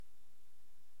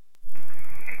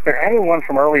there anyone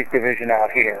from Early's division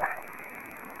out here?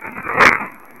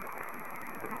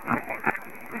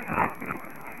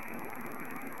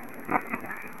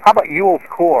 How about Ewell's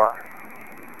Corps?